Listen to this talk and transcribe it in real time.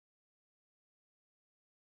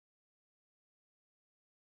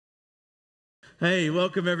Hey,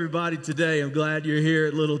 welcome everybody today. I'm glad you're here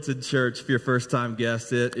at Littleton Church. If you're a first-time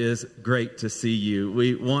guest, it is great to see you.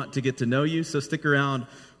 We want to get to know you, so stick around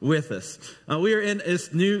with us. We are in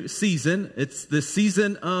this new season. It's the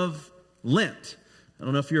season of Lent. I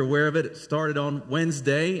don't know if you're aware of it. It started on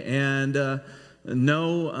Wednesday, and Joe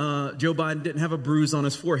Biden didn't have a bruise on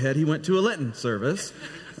his forehead. He went to a Lenten service.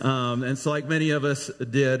 And so like many of us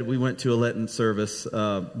did, we went to a Lenten service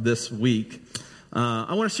this week.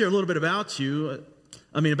 I want to share a little bit about you.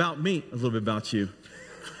 About me, a little bit about you.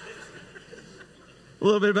 A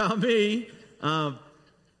little bit about me. I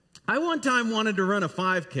one time wanted to run a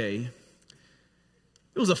 5K.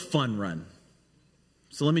 It was a fun run.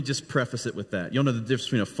 So let me just preface it with that. You'll know the difference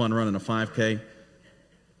between a fun run and a 5K.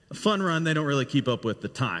 A fun run, they don't really keep up with the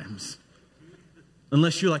times.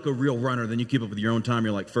 Unless you're like a real runner, then you keep up with your own time.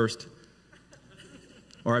 You're like first.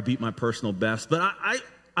 Or I beat my personal best. But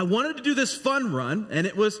I wanted to do this fun run, and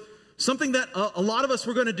it was something that a lot of us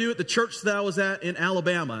were going to do at the church that I was at in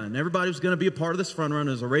Alabama, and everybody was going to be a part of this fun run.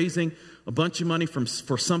 It was raising a bunch of money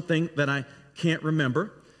for something that I can't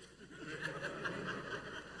remember.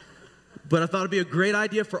 But I thought it'd be a great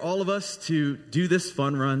idea for all of us to do this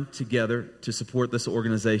fun run together to support this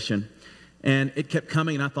organization. And it kept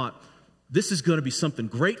coming, and I thought, this is going to be something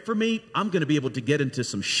great for me. I'm going to be able to get into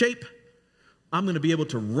some shape. I'm going to be able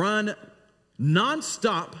to run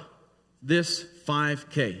nonstop this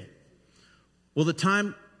 5K. Well, the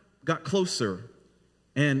time got closer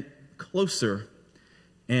and closer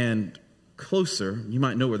and closer. You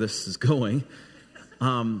might know where this is going.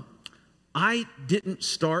 I didn't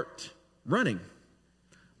start running.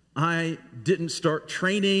 I didn't start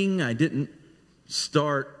training. I didn't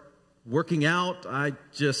start working out. I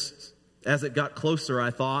just, as it got closer,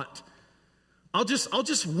 I thought, I'll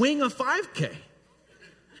just wing a 5K.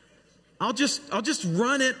 I'll just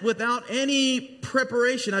run it without any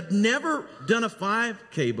preparation. I'd never done a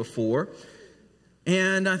 5K before.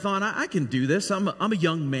 And I thought, I can do this. I'm a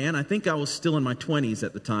young man. I think I was still in my 20s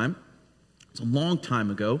at the time. It's a long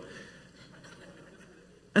time ago.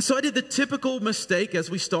 And so I did the typical mistake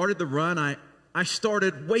as we started the run. I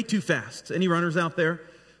started way too fast. Any runners out there?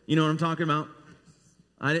 You know what I'm talking about?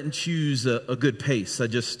 I didn't choose a good pace. I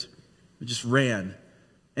just ran.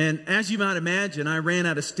 And as you might imagine, I ran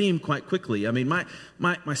out of steam quite quickly. I mean,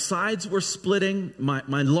 my sides were splitting, my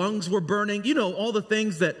lungs were burning. You know, all the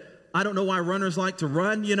things that I don't know why runners like to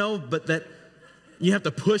run, but that you have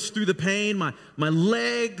to push through the pain. My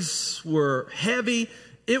legs were heavy.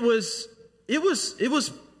 It was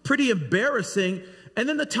pretty embarrassing. And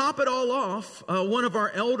then to top it all off, one of our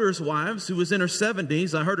elders' wives, who was in her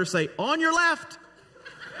 70s, I heard her say, "On your left."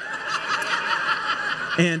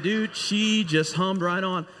 And dude, she just hummed right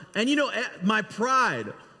on. And my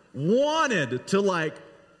pride wanted to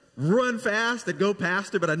run fast and go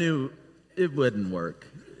past her, but I knew it wouldn't work.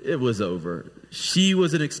 It was over. She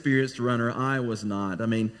was an experienced runner. I was not. I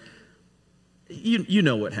mean, you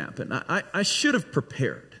know what happened. I should have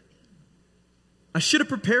prepared. I should have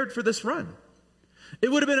prepared for this run.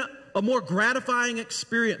 It would have been a more gratifying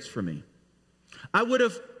experience for me. I would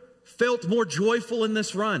have felt more joyful in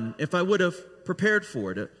this run if I would have prepared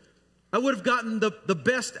for it. I would have gotten the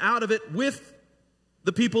best out of it with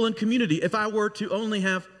the people in community if I were to only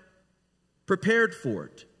have prepared for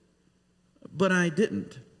it. But I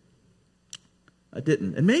didn't.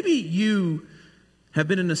 And maybe you have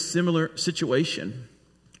been in a similar situation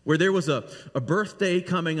where there was a birthday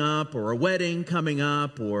coming up or a wedding coming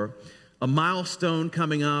up or a milestone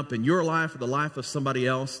coming up in your life or the life of somebody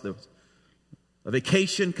else. There was a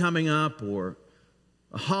vacation coming up or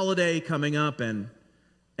a holiday coming up, and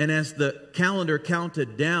as the calendar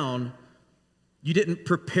counted down, you didn't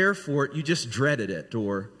prepare for it, you just dreaded it,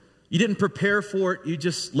 or you didn't prepare for it, you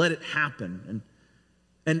just let it happen.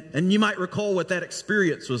 And you might recall what that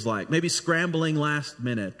experience was like, maybe scrambling last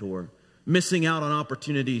minute, or missing out on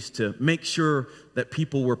opportunities to make sure that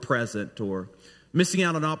people were present, or missing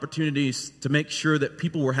out on opportunities to make sure that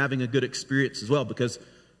people were having a good experience as well, because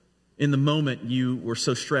in the moment, you were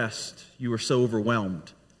so stressed, you were so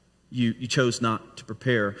overwhelmed, you chose not to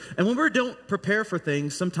prepare. And when we don't prepare for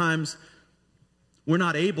things, sometimes we're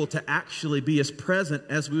not able to actually be as present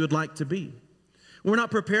as we would like to be. When we're not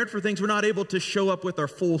prepared for things, we're not able to show up with our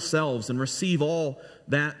full selves and receive all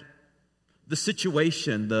that the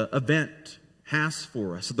situation, the event has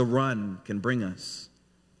for us, the run can bring us.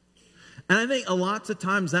 And I think a lot of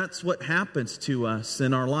times that's what happens to us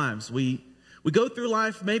in our lives. We go through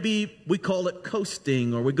life, maybe we call it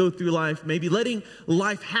coasting, or we go through life maybe letting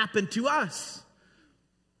life happen to us.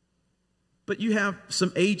 But you have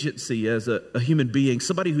some agency as a human being,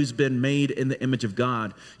 somebody who's been made in the image of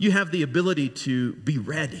God. You have the ability to be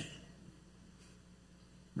ready.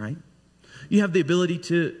 right? You have the ability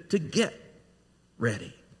to get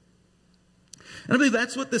ready. And I believe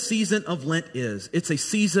that's what the season of Lent is. It's a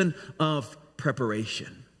season of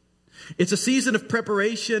preparation. It's a season of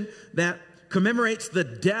preparation that commemorates the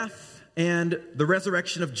death and the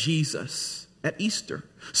resurrection of Jesus at Easter.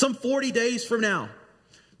 Some 40 days from now,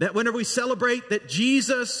 that whenever we celebrate that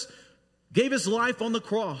Jesus gave his life on the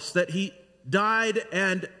cross, that he died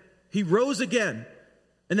and he rose again,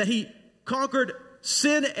 and that he conquered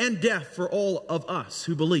sin and death for all of us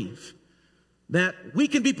who believe, that we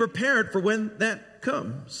can be prepared for when that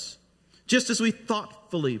comes. Just as we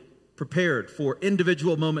thoughtfully prepared for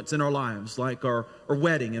individual moments in our lives, like our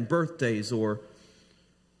wedding and birthdays, or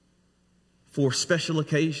for special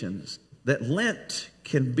occasions, that Lent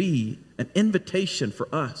can be an invitation for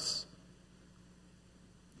us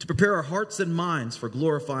to prepare our hearts and minds for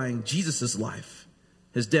glorifying Jesus' life,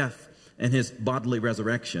 his death, and his bodily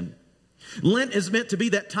resurrection. Lent is meant to be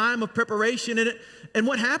that time of preparation in it. And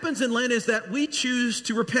what happens in Lent is that we choose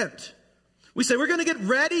to repent. We say we're going to get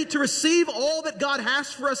ready to receive all that God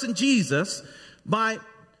has for us in Jesus by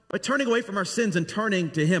turning away from our sins and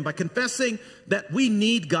turning to him, by confessing that we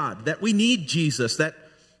need God, that we need Jesus, that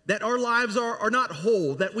our lives are not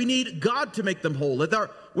whole, that we need God to make them whole,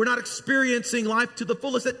 that we're not experiencing life to the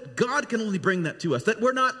fullest, that God can only bring that to us, that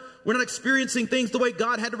we're not experiencing things the way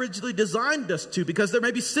God had originally designed us to, because there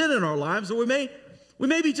may be sin in our lives, or we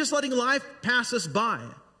may be just letting life pass us by.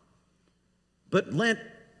 But Lent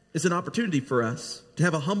is an opportunity for us to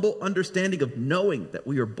have a humble understanding of knowing that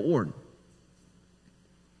we are born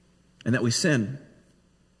and that we sin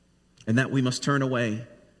and that we must turn away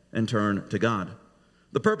and turn to God.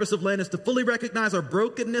 The purpose of Lent is to fully recognize our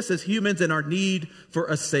brokenness as humans and our need for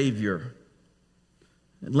a Savior.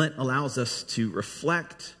 And Lent allows us to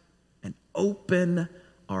reflect and open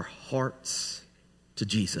our hearts to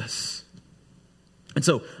Jesus. And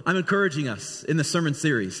so I'm encouraging us in the sermon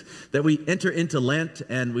series that we enter into Lent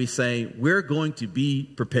and we say, we're going to be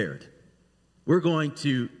prepared. We're going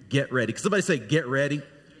to get ready. Can somebody say, get ready?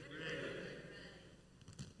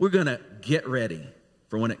 We're going to get ready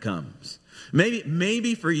for when it comes.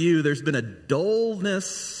 Maybe for you, there's been a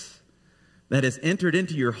dullness that has entered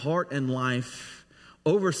into your heart and life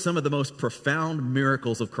over some of the most profound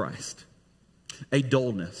miracles of Christ. A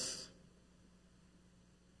dullness.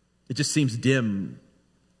 It just seems dim.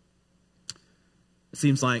 It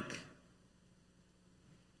seems like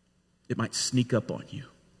it might sneak up on you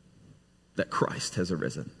that Christ has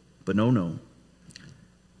arisen. But no.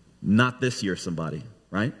 Not this year, somebody,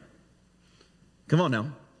 right? Come on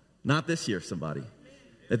now. Not this year, somebody.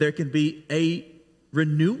 That there can be a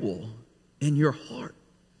renewal in your heart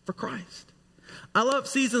for Christ. I love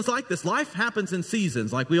seasons like this. Life happens in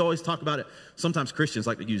seasons. Like we always talk about it. Sometimes Christians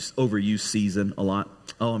like to overuse season a lot.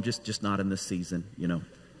 Oh, I'm just not in this season, you know.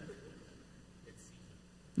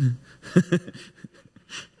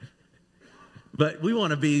 But we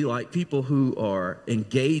want to be like people who are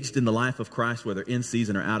engaged in the life of Christ, whether in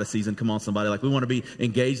season or out of season. Come on, somebody. Like we want to be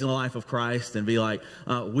engaged in the life of Christ and be like,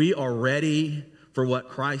 we are ready for what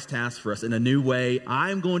Christ has for us in a new way.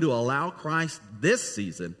 I'm going to allow Christ this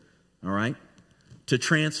season, all right, to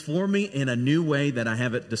transform me in a new way that I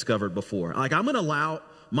haven't discovered before. Like I'm going to allow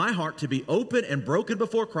my heart to be open and broken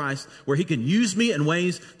before Christ, where he can use me in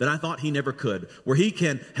ways that I thought he never could, where he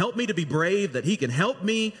can help me to be brave, that he can help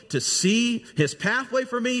me to see his pathway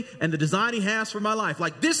for me and the design he has for my life.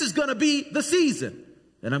 Like this is going to be the season,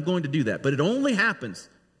 and I'm going to do that. But it only happens,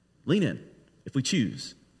 lean in, if we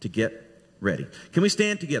choose to get ready. Can we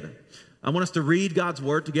stand together? I want us to read God's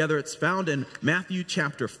word together. It's found in Matthew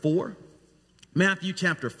chapter 4. Matthew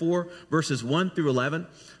chapter 4, verses 1 through 11.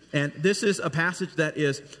 And this is a passage that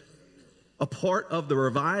is a part of the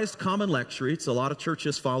Revised Common Lectionary. It's a lot of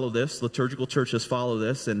churches follow this. Liturgical churches follow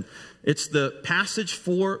this. And it's the passage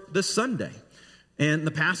for this Sunday. And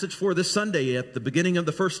the passage for this Sunday at the beginning of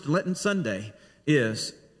the first Lenten Sunday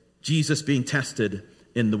is Jesus being tested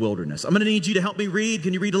in the wilderness. I'm going to need you to help me read.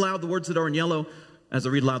 Can you read aloud the words that are in yellow as I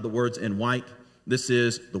read aloud the words in white? This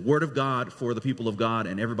is the word of God for the people of God,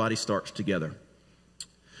 and everybody starts together.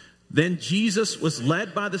 Then Jesus was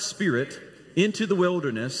led by the Spirit into the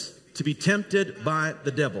wilderness to be tempted by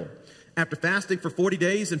the devil. After fasting for 40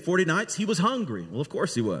 days and 40 nights, he was hungry. Well, of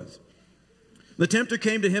course he was. The tempter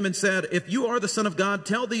came to him and said, "If you are the Son of God,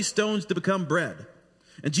 tell these stones to become bread."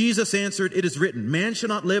 And Jesus answered, "It is written, man shall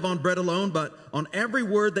not live on bread alone, but on every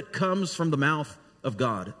word that comes from the mouth of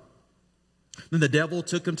God." Then the devil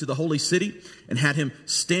took him to the holy city and had him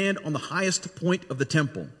stand on the highest point of the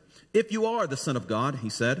temple. "If you are the Son of God," he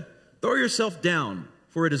said, "throw yourself down,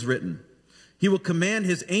 for it is written, He will command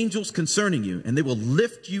his angels concerning you, and they will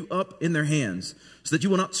lift you up in their hands, so that you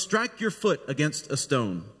will not strike your foot against a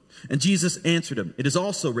stone. And Jesus answered him, it is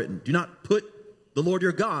also written, do not put the Lord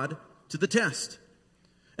your God to the test.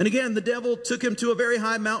 And again, the devil took him to a very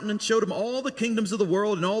high mountain and showed him all the kingdoms of the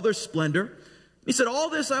world and all their splendor. He said,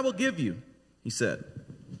 all this I will give you, he said,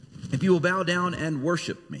 if you will bow down and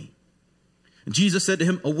worship me. And Jesus said to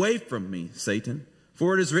him, away from me, Satan.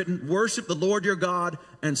 For it is written, worship the Lord your God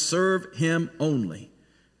and serve him only.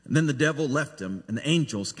 And then the devil left him, and the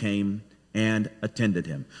angels came and attended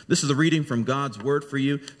him. This is a reading from God's word for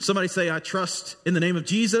you. Somebody say, I trust in the name of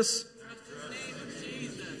Jesus.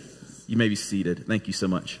 You may be seated. Thank you so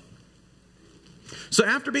much. So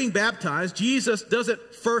after being baptized, Jesus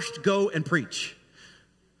doesn't first go and preach.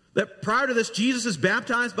 That prior to this, Jesus is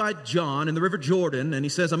baptized by John in the River Jordan, and he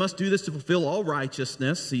says, I must do this to fulfill all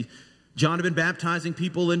righteousness. John had been baptizing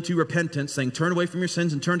people into repentance, saying, turn away from your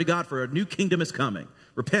sins and turn to God, for a new kingdom is coming.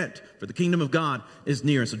 Repent, for the kingdom of God is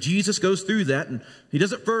near. And so Jesus goes through that, and he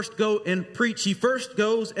doesn't first go and preach. He first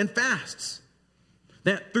goes and fasts.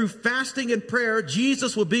 That through fasting and prayer,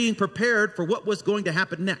 Jesus was being prepared for what was going to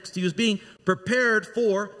happen next. He was being prepared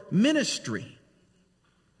for ministry.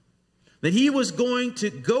 That he was going to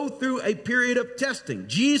go through a period of testing.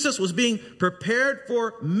 Jesus was being prepared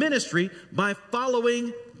for ministry by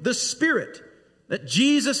following the Spirit. That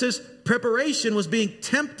Jesus' preparation was being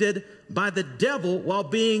tempted by the devil while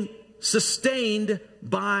being sustained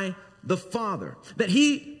by the Father. That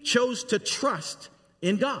he chose to trust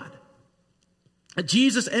in God. And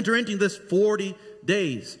Jesus entered into this 40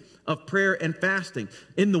 days of prayer and fasting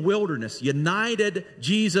in the wilderness, united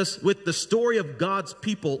Jesus with the story of God's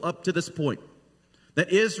people up to this point.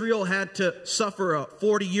 That Israel had to suffer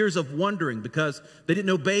 40 years of wandering because they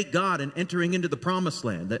didn't obey God in entering into the promised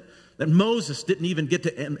land. That Moses didn't even get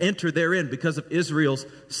to enter therein because of Israel's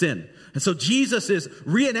sin. And so Jesus is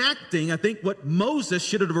reenacting, I think, what Moses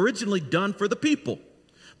should have originally done for the people.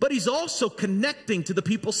 But he's also connecting to the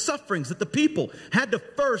people's sufferings, that the people had to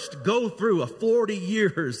first go through 40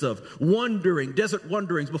 years of wandering, desert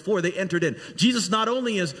wanderings before they entered in. Jesus not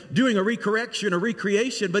only is doing a recorrection, a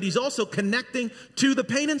recreation, but he's also connecting to the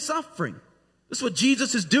pain and suffering. This is what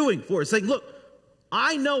Jesus is doing for us, saying, look,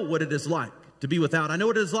 I know what it is like to be without. I know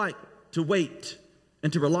what it is like to wait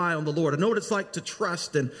and to rely on the Lord. I know what it's like to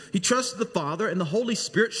trust. And he trusts the Father, and the Holy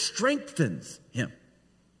Spirit strengthens him.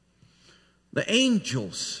 The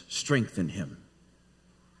angels strengthen him.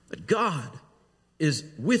 That God is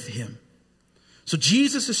with him. So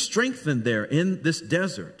Jesus is strengthened there in this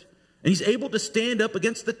desert. And he's able to stand up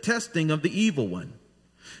against the testing of the evil one.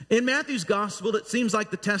 In Matthew's gospel, it seems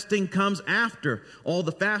like the testing comes after all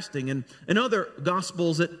the fasting. And in other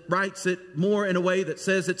gospels, it writes it more in a way that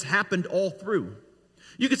says it's happened all through.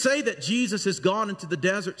 You could say that Jesus has gone into the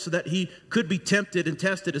desert so that he could be tempted and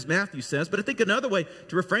tested, as Matthew says. But I think another way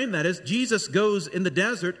to reframe that is Jesus goes in the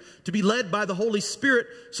desert to be led by the Holy Spirit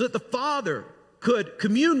so that the Father could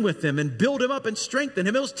commune with him and build him up and strengthen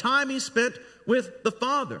him. It was time he spent with the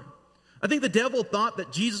Father. I think the devil thought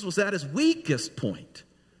that Jesus was at his weakest point.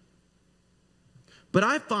 But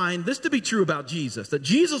I find this to be true about Jesus, that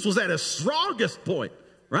Jesus was at his strongest point,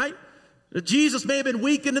 right? That Jesus may have been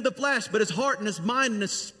weakened in the flesh, but his heart and his mind and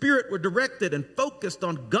his spirit were directed and focused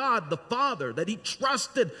on God the Father, that he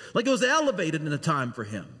trusted like it was elevated in a time for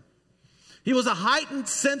him. He was a heightened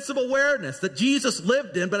sense of awareness that Jesus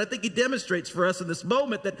lived in, but I think he demonstrates for us in this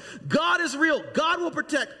moment that God is real. God will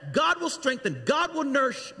protect. God will strengthen. God will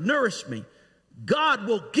nourish me. God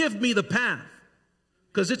will give me the path,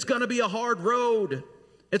 because it's going to be a hard road.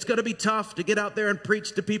 It's going to be tough to get out there and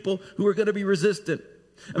preach to people who are going to be resistant.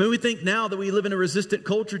 I mean, we think now that we live in a resistant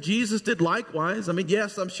culture. Jesus did likewise. I mean,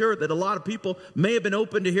 yes, I'm sure that a lot of people may have been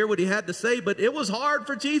open to hear what he had to say, but it was hard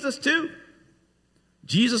for Jesus too.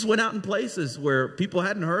 Jesus went out in places where people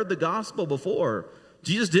hadn't heard the gospel before.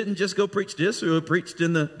 Jesus didn't just go preach to Israel. He preached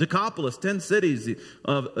in the Decapolis, 10 cities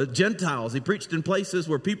of Gentiles. He preached in places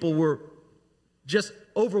where people were just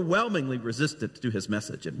overwhelmingly resistant to his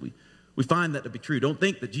message. And we find that to be true. Don't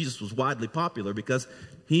think that Jesus was widely popular, because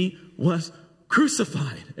he was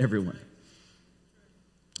crucified, everyone.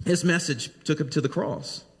 His message took him to the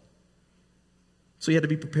cross. So he had to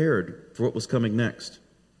be prepared for what was coming next.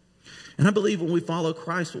 And I believe when we follow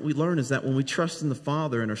Christ, what we learn is that when we trust in the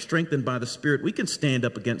Father and are strengthened by the Spirit, we can stand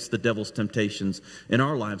up against the devil's temptations in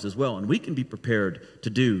our lives as well. And we can be prepared to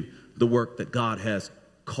do the work that God has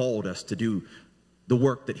called us to do, the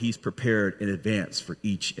work that he's prepared in advance for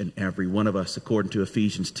each and every one of us, according to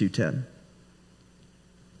Ephesians 2:10.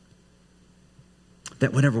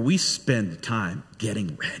 That whenever we spend time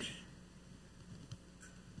getting ready,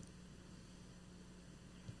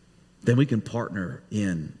 then we can partner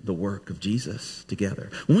in the work of Jesus together.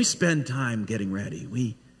 When we spend time getting ready,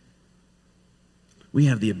 we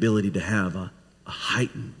have the ability to have a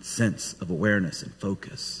heightened sense of awareness and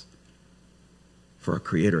focus for our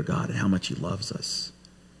Creator God and how much He loves us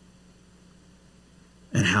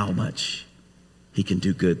and how much He can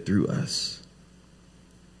do good through us.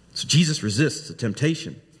 So Jesus resists the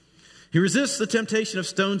temptation. He resists the temptation of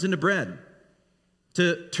stones into bread,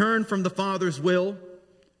 to turn from the Father's will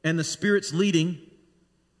and the Spirit's leading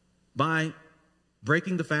by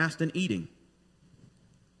breaking the fast and eating.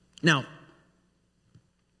 Now,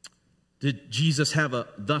 did Jesus have a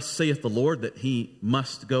 "thus saith the Lord" that He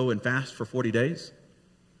must go and fast for 40 days?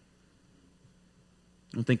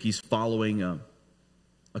 I don't think He's following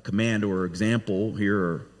a command or example here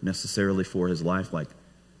or necessarily for His life.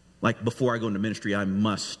 Like before I go into ministry, I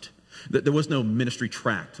must. There was no ministry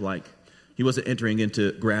tract. Like He wasn't entering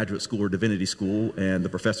into graduate school or divinity school and the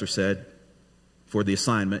professor said, for the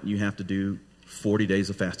assignment, you have to do 40 days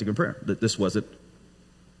of fasting and prayer. That this wasn't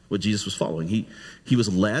what Jesus was following. He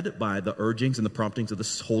was led by the urgings and the promptings of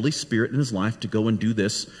the Holy Spirit in His life to go and do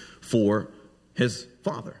this for His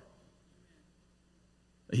Father.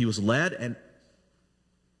 He was led and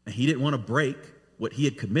He didn't want to break what He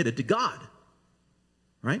had committed to God.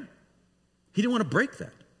 Right? He didn't want to break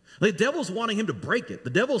that. The devil's wanting Him to break it.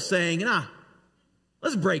 The devil's saying,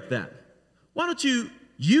 let's break that. Why don't you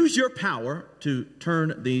use your power to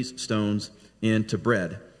turn these stones into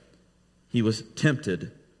bread? He was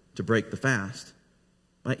tempted to break the fast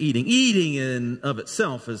by eating. Eating in of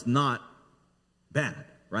itself is not bad,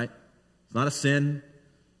 right? It's not a sin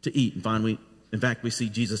to eat. In fact, we see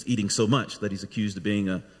Jesus eating so much that He's accused of being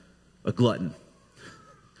a glutton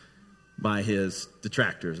by His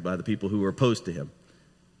detractors, by the people who were opposed to Him.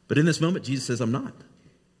 But in this moment, Jesus says, I'm not.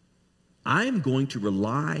 I am going to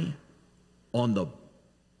rely on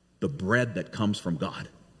the bread that comes from God.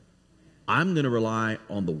 I'm going to rely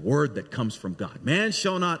on the word that comes from God. Man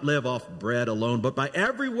shall not live off bread alone, but by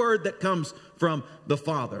every word that comes from the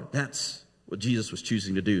Father. That's what Jesus was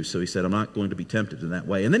choosing to do. So He said, I'm not going to be tempted in that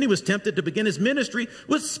way. And then He was tempted to begin His ministry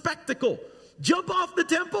with spectacle. Jump off the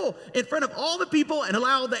temple in front of all the people and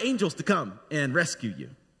allow the angels to come and rescue you.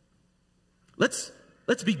 Let's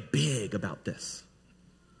be big about this.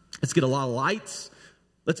 Let's get a lot of lights.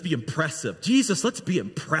 Let's be impressive. Jesus, let's be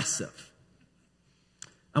impressive.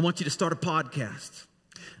 I want you to start a podcast.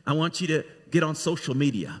 I want you to get on social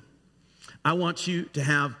media. I want you to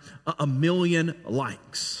have a million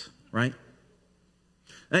likes, right?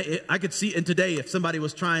 I could see, and today if somebody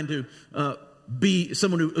was trying to be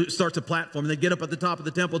someone who starts a platform, and they get up at the top of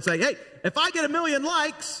the temple and say, hey, if I get 1 million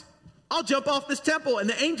likes, I'll jump off this temple and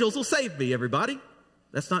the angels will save me, everybody.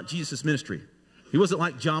 That's not Jesus' ministry. He wasn't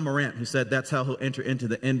like John Morant, who said that's how he'll enter into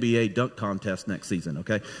the NBA dunk contest next season,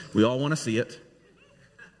 okay? We all want to see it.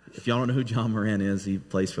 If y'all don't know who John Morant is, he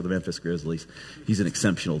plays for the Memphis Grizzlies. He's an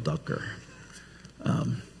exceptional dunker.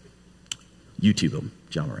 YouTube him,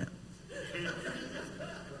 John Morant.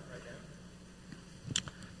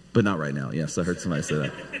 But not right now. Yes, I heard somebody say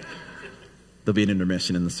that. There'll be an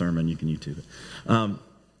intermission in the sermon. You can YouTube it. But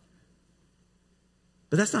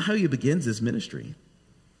that's not how He begins His ministry.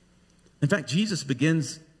 In fact, Jesus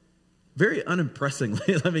begins very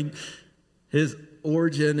unimpressingly. I mean, His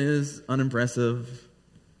origin is unimpressive.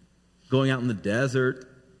 Going out in the desert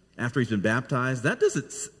after He's been baptized, that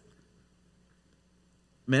doesn't...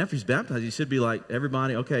 Man, after He's baptized, He should be like,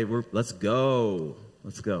 everybody, okay, let's go.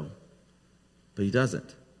 Let's go. But He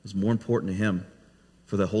doesn't. It's more important to Him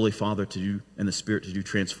for the Holy Father to do and the Spirit to do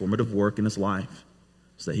transformative work in His life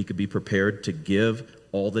so that He could be prepared to give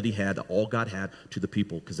all that He had, all God had to the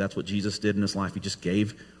people, because that's what Jesus did in His life. He just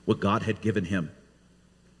gave what God had given Him.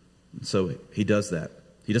 And so He does that.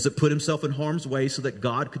 He doesn't put Himself in harm's way so that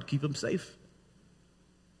God could keep Him safe.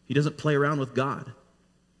 He doesn't play around with God.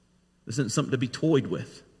 This isn't something to be toyed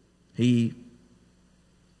with. He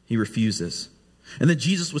refuses. And then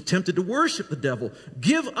Jesus was tempted to worship the devil.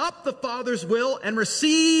 Give up the Father's will and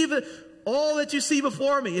receive all that you see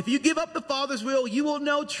before me. If you give up the Father's will, you will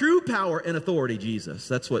know true power and authority, Jesus.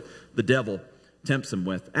 That's what the devil tempts Him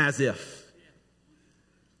with, as if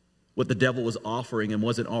what the devil was offering Him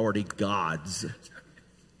wasn't already God's.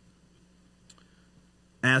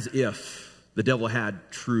 As if the devil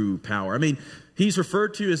had true power. I mean, he's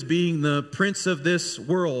referred to as being the prince of this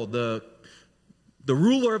world, the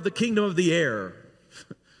ruler of the kingdom of the air.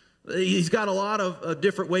 He's got a lot of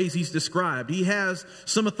different ways he's described. He has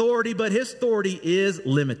some authority, but his authority is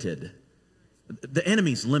limited. The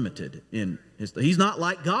enemy's limited in his. He's not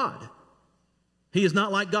like God. He is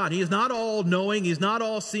not like God. He is not all knowing. He's not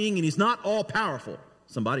all seeing, and He's not all powerful.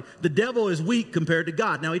 somebody. The devil is weak compared to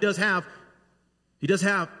God. Now, he does have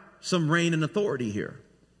some reign and authority here.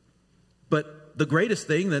 But the greatest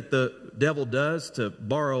thing that the devil does, to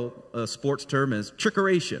borrow a sports term, is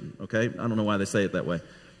trickeration, okay? I don't know why they say it that way.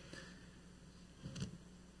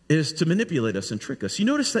 Is to manipulate us and trick us. You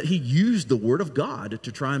notice that he used the word of God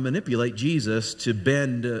to try and manipulate Jesus to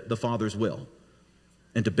bend the Father's will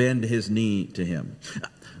and to bend his knee to him.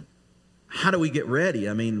 How do we get ready?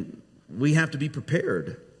 I mean, we have to be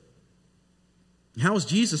prepared. How is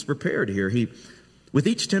Jesus prepared here? With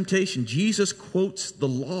each temptation, Jesus quotes the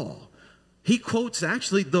law. He quotes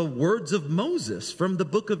actually the words of Moses from the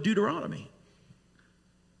book of Deuteronomy.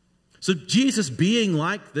 So Jesus, being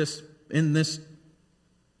like this, in this,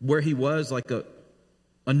 where he was like a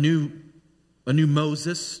new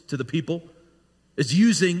Moses to the people, is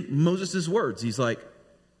using Moses' words. He's like,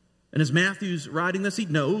 and as Matthew's writing this, he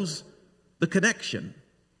knows the connection.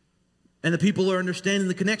 And the people are understanding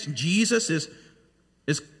the connection. Jesus is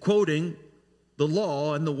quoting the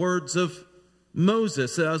law and the words of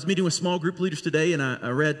Moses. I was meeting with small group leaders today, and I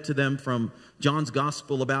read to them from John's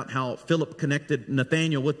gospel about how Philip connected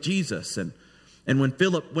Nathanael with Jesus. And when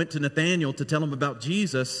Philip went to Nathanael to tell him about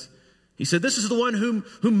Jesus, he said, this is the one whom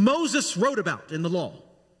Moses wrote about in the law.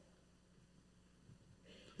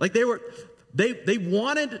 Like they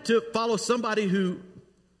wanted to follow somebody who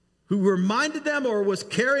reminded them or was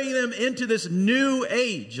carrying them into this new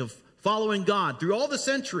age of following God through all the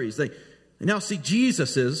centuries. They now see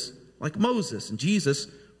Jesus is like Moses, and Jesus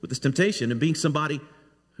with this temptation and being somebody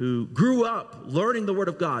who grew up learning the Word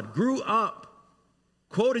of God, grew up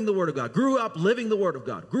quoting the Word of God, grew up living the Word of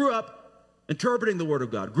God, grew up interpreting the Word of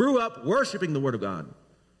God, grew up worshiping the Word of God.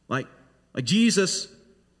 Like Jesus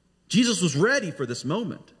was ready for this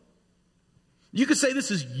moment. You could say this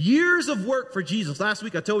is years of work for Jesus. Last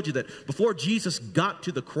week I told you that before Jesus got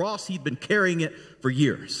to the cross, he'd been carrying it for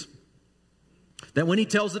years. That when he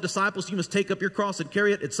tells the disciples, you must take up your cross and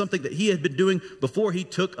carry it, it's something that he had been doing before he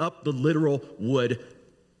took up the literal wood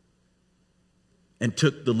and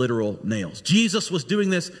took the literal nails. Jesus was doing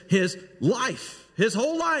this his life, his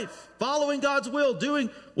whole life, following God's will, doing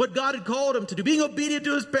what God had called him to do, being obedient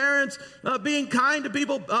to his parents, being kind to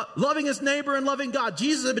people, loving his neighbor and loving God.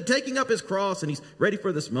 Jesus had been taking up his cross, and he's ready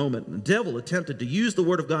for this moment. And the devil attempted to use the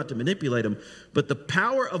word of God to manipulate him. But the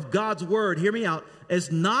power of God's word, hear me out,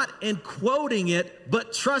 is not in quoting it,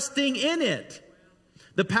 but trusting in it.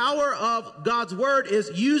 The power of God's word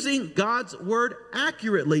is using God's word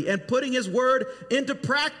accurately and putting his word into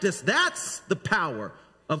practice. That's the power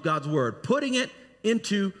of God's word, putting it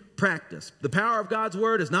into practice. The power of God's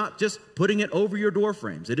word is not just putting it over your door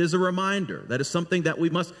frames. It is a reminder. That is something that we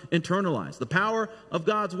must internalize. The power of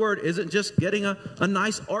God's word isn't just getting a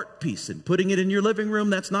nice art piece and putting it in your living room.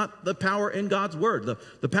 That's not the power in God's word.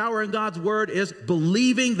 The power in God's word is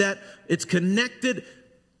believing that it's connected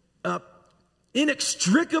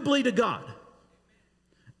inextricably to God.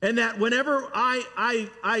 And that whenever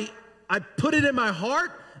I put it in my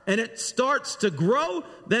heart and it starts to grow,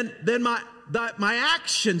 then my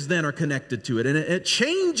actions then are connected to it. And it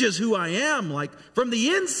changes who I am, like from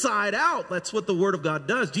the inside out. That's what the word of God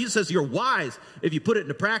does. Jesus says you're wise if you put it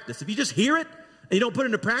into practice. If you just hear it and you don't put it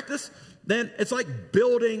into practice, then it's like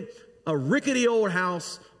building a rickety old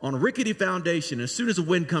house on a rickety foundation. And as soon as the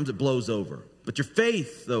wind comes, it blows over. But your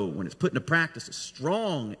faith, though, when it's put into practice, is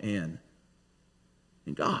strong in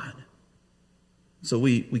God. So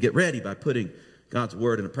we get ready by putting God's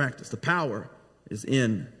word into practice. The power is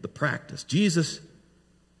in the practice. Jesus,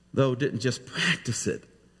 though, didn't just practice it.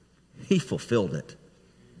 He fulfilled it.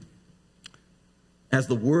 As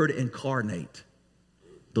the word incarnate,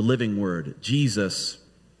 the living word, Jesus,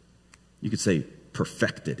 you could say,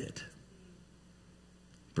 perfected it.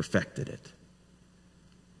 Perfected it.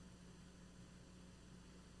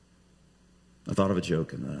 I thought of a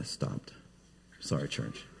joke and then I stopped. Sorry,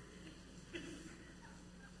 church. I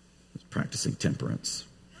was practicing temperance.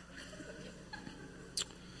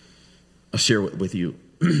 I'll share it with you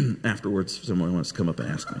afterwards if someone wants to come up and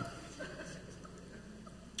ask me.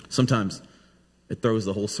 Sometimes it throws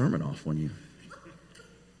the whole sermon off when you,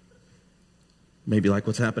 maybe like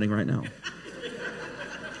what's happening right now.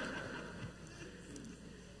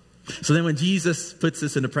 So then when Jesus puts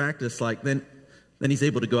this into practice, like then he's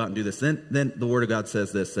able to go out and do this. Then the Word of God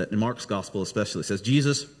says this, that in Mark's Gospel especially, it says,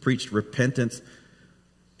 Jesus preached repentance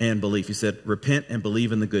and belief. He said, repent and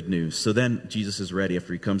believe in the good news. So then Jesus is ready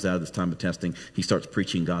after he comes out of this time of testing. He starts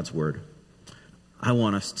preaching God's Word. I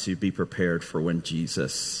want us to be prepared for when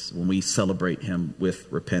we celebrate him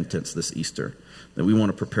with repentance this Easter, that we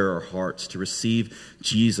want to prepare our hearts to receive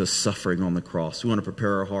Jesus' suffering on the cross. We want to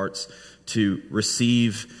prepare our hearts to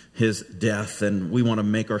receive his death, and we want to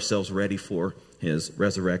make ourselves ready for his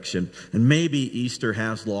resurrection. And maybe Easter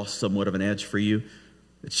has lost somewhat of an edge for you.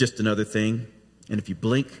 It's just another thing. And if you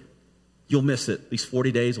blink, you'll miss it. These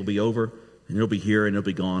 40 days will be over, and it'll be here, and it'll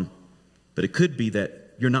be gone. But it could be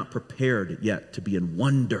that you're not prepared yet to be in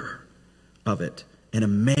wonder of it and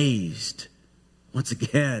amazed once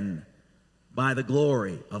again by the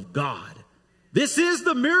glory of God. This is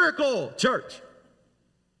the miracle, church.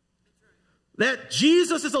 That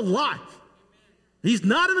Jesus is alive. He's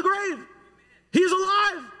not in the grave. He's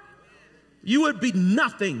alive. You would be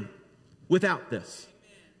nothing without this.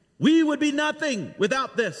 We would be nothing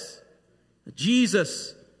without this.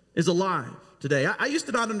 Jesus is alive today. I used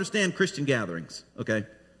to not understand Christian gatherings, okay?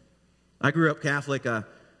 I grew up Catholic.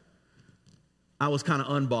 I was kind of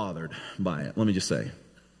unbothered by it, let me just say.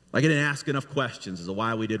 Like, I didn't ask enough questions as to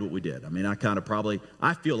why we did what we did. I mean, I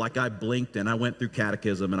feel like I blinked and I went through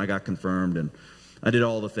catechism and I got confirmed and I did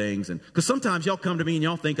all the things. And because sometimes y'all come to me and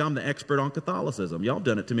y'all think I'm the expert on Catholicism. Y'all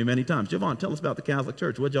done it to me many times. Javon, tell us about the Catholic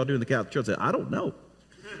Church. What'd y'all do in the Catholic Church? I said, I don't know.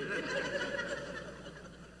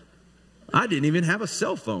 I didn't even have a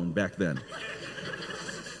cell phone back then.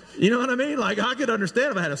 You know what I mean? Like, I could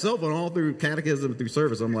understand if I had a cell phone all through catechism, through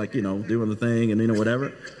service. I'm like, doing the thing and,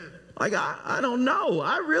 whatever. Like, I don't know.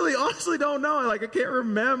 I really honestly don't know. Like, I can't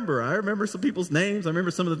remember. I remember some people's names. I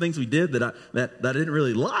remember some of the things we did that I didn't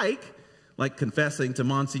really like confessing to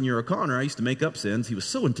Monsignor O'Connor. I used to make up sins. He was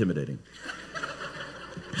so intimidating.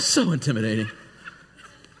 So intimidating.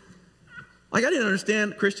 Like, I didn't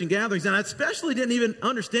understand Christian gatherings, and I especially didn't even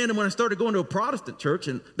understand them when I started going to a Protestant church,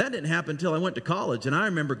 and that didn't happen until I went to college. And I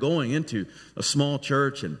remember going into a small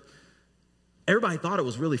church, and everybody thought it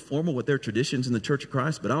was really formal with their traditions in the Church of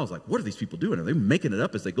Christ, but I was like, what are these people doing? Are they making it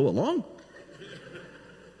up as they go along?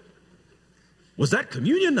 Was that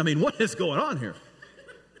communion? I mean, what is going on here?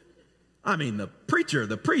 I mean, the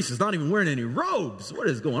priest is not even wearing any robes. What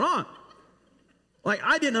is going on? Like,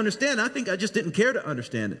 I didn't understand. I think I just didn't care to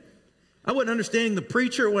understand it. I wasn't understanding the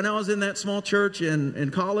preacher when I was in that small church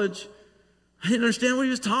in college. I didn't understand what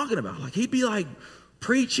he was talking about. Like, he'd be like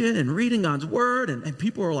preaching and reading God's word, and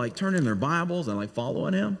people were like turning their Bibles and like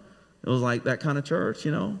following him. It was like that kind of church,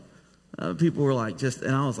 People were like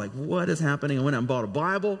and I was like, what is happening? I went out and bought a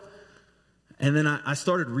Bible, and then I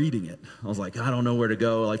started reading it. I was like, I don't know where to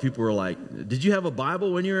go. Like, people were like, did you have a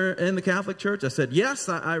Bible when you were in the Catholic Church? I said, yes,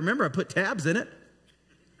 I remember I put tabs in it.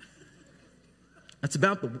 That's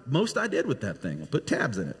about the most I did with that thing. I put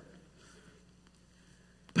tabs in it.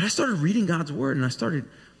 But I started reading God's word, and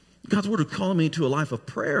God's word was calling me to a life of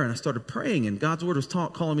prayer, and I started praying, and God's word was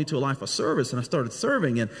calling me to a life of service, and I started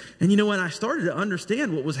serving. And when I started to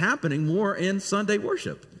understand what was happening more in Sunday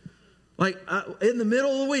worship. Like, in the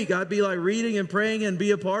middle of the week, I'd be like reading and praying and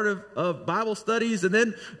be a part of Bible studies. And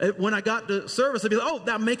then when I got to service, I'd be like, oh,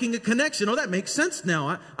 I'm making a connection. Oh, that makes sense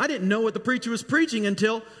now. I didn't know what the preacher was preaching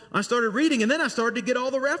until I started reading. And then I started to get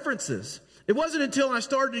all the references. It wasn't until I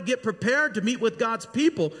started to get prepared to meet with God's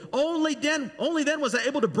people. Only then was I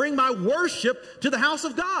able to bring my worship to the house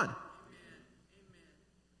of God.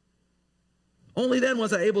 Only then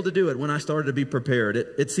was I able to do it, when I started to be prepared.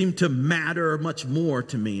 It seemed to matter much more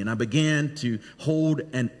to me, and I began to hold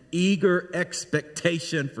an eager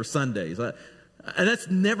expectation for Sundays. And that's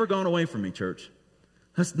never gone away from me, church.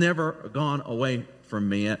 That's never gone away from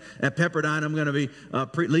me. At Pepperdine, I'm going to be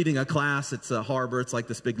leading a class. It's a Harbor. It's like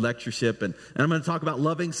this big lectureship, and I'm going to talk about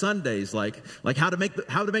loving Sundays, like how to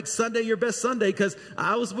make Sunday your best Sunday. Because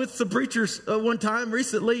I was with some preachers one time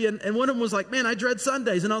recently, and one of them was like, "Man, I dread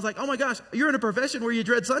Sundays," and I was like, "Oh my gosh, you're in a profession where you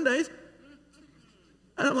dread Sundays?"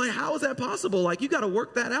 And I'm like, "How is that possible? Like, you got to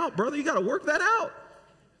work that out, brother. You got to work that out."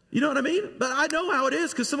 You know what I mean? But I know how it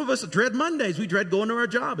is, because some of us dread Mondays. We dread going to our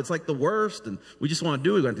job. It's like the worst, and we just want to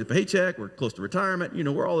do it. We want to get the paycheck. We're close to retirement.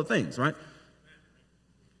 We're all the things, right?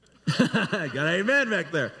 Got an amen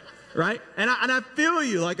back there, right? And I feel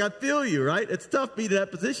you. Like, I feel you, right? It's tough being in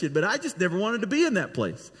that position, but I just never wanted to be in that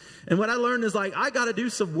place. And what I learned is, like, I got to do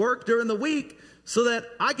some work during the week so that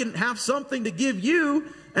I can have something to give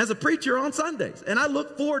you as a preacher on Sundays. And I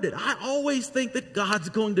look forward to it. I always think that God's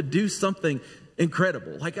going to do something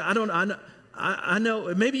incredible. Like, I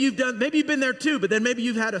know maybe you've been there too, but then maybe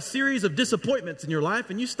you've had a series of disappointments in your life,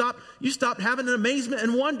 and you stopped having an amazement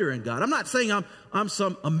and wonder in God. I'm not saying I'm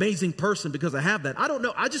some amazing person because I have that. I don't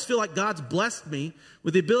know. I just feel like God's blessed me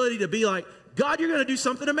with the ability to be like, God, you're going to do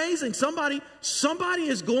something amazing. Somebody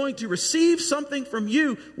is going to receive something from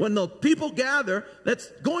you when the people gather that's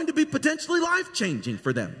going to be potentially life-changing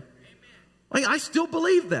for them. Like, I still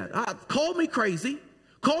believe that. Call me crazy.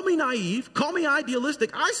 Call me naive, call me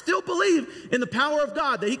idealistic. I still believe in the power of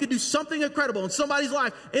God, that he could do something incredible in somebody's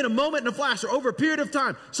life in a moment, in a flash, or over a period of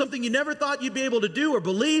time. Something you never thought you'd be able to do or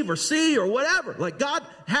believe or see or whatever. Like, God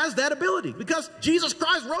has that ability because Jesus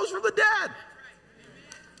Christ rose from the dead.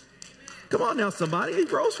 Come on now, somebody. He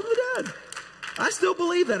rose from the dead. I still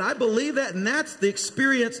believe that. I believe that, and that's the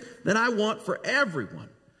experience that I want for everyone.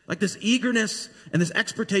 Like this eagerness and this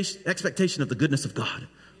expectation of the goodness of God,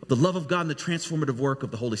 of the love of God and the transformative work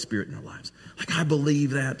of the Holy Spirit in our lives. Like, I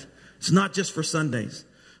believe that. It's not just for Sundays.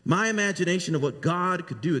 My imagination of what God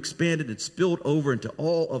could do expanded and spilled over into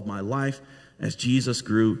all of my life as Jesus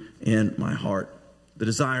grew in my heart. The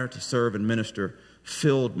desire to serve and minister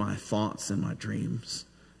filled my thoughts and my dreams.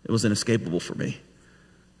 It was inescapable for me.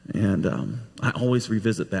 And I always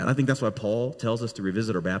revisit that. I think that's why Paul tells us to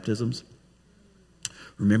revisit our baptisms.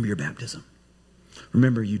 Remember your baptism.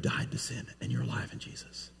 Remember you died to sin and you're alive in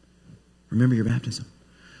Jesus. Remember your baptism.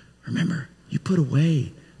 Remember you put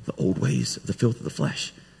away the old ways of the filth of the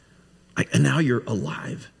flesh. And now you're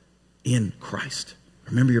alive in Christ.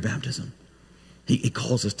 Remember your baptism. He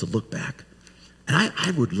calls us to look back. And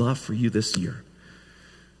I would love for you this year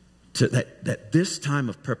that this time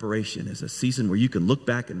of preparation is a season where you can look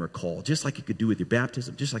back and recall, just like you could do with your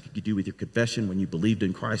baptism, just like you could do with your confession when you believed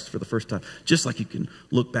in Christ for the first time, just like you can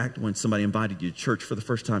look back to when somebody invited you to church for the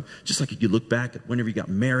first time, just like you could look back at whenever you got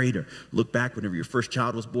married, or look back whenever your first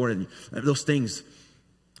child was born. And those things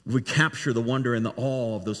would capture the wonder and the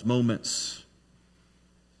awe of those moments.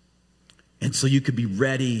 And so you could be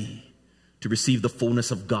ready to receive the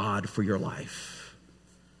fullness of God for your life.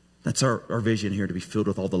 That's our vision here, to be filled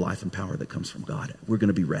with all the life and power that comes from God. We're going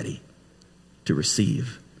to be ready to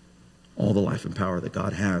receive all the life and power that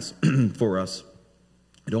God has for us.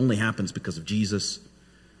 It only happens because of Jesus.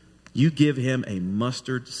 You give him a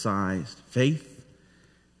mustard-sized faith,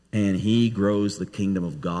 and he grows the kingdom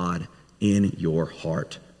of God in your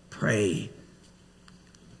heart. Pray,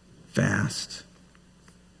 fast,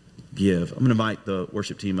 give. I'm going to invite the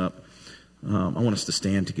worship team up. I want us to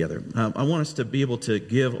stand together. I want us to be able to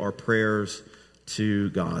give our prayers to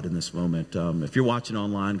God in this moment. If you're watching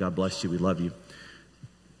online, God bless you. We love you.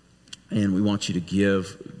 And we want you to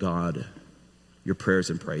give God your prayers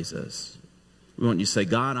and praises. We want you to say,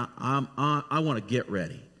 God, I want to get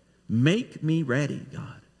ready. Make me ready,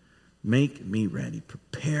 God. Make me ready.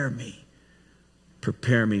 Prepare me.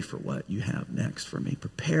 Prepare me for what you have next for me.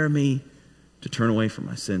 Prepare me to turn away from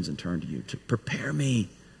my sins and turn to you. To prepare me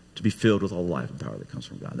to be filled with all the life and power that comes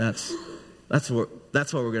from God. That's what we're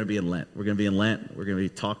going to be in Lent. We're going to be in Lent. We're going to be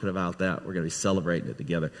talking about that. We're going to be celebrating it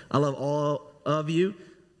together. I love all of you.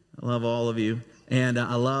 I love all of you. And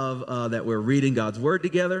I love that we're reading God's word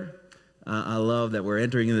together. I love that we're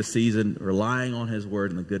entering in this season relying on his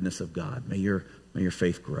word and the goodness of God. May your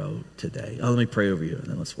faith grow today. Let me pray over you, and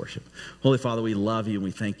then let's worship. Holy Father, we love you, and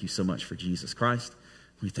we thank you so much for Jesus Christ.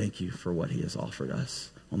 We thank you for what he has offered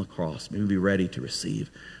us on the cross. May we be ready to receive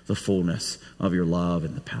the fullness of your love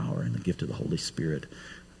and the power and the gift of the Holy Spirit.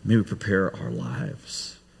 May we prepare our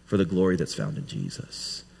lives for the glory that's found in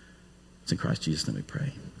Jesus. It's in Christ Jesus that we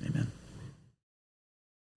pray. Amen.